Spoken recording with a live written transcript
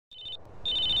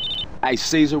Hey,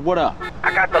 Cesar, what up?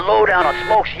 I got the lowdown on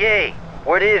Smoke's Yay.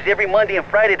 Word is, every Monday and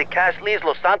Friday the cash leaves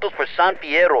Los Santos for San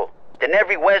Fierro. Then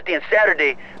every Wednesday and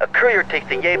Saturday, a courier takes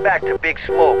the Yay back to Big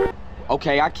Smoke.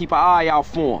 Okay, I keep an eye out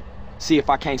for him. See if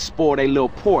I can't spoil they little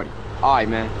party. All right,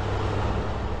 man.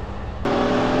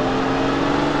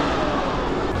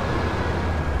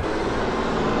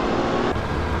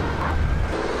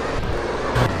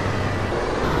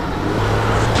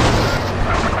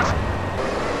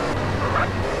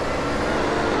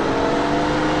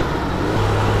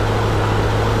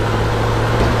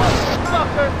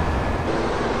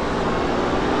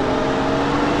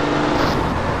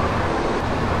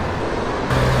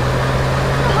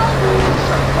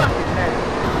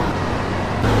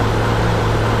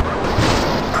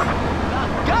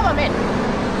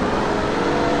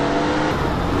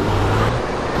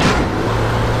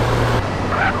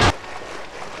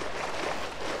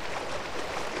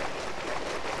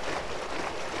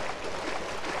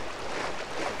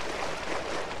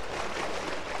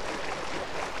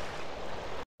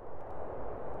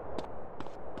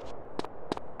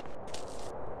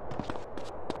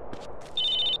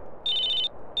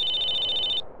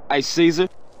 Hey, Cesar,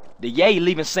 the Yay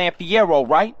leaving San Fierro,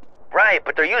 right? Right,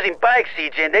 but they're using bikes,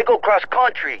 CJ, and they go cross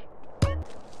country.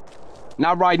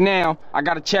 Not right now. I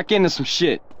gotta check into some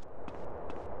shit.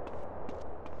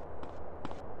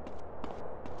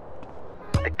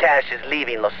 The cash is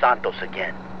leaving Los Santos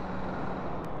again.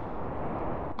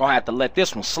 Gonna have to let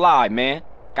this one slide, man.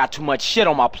 Got too much shit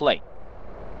on my plate.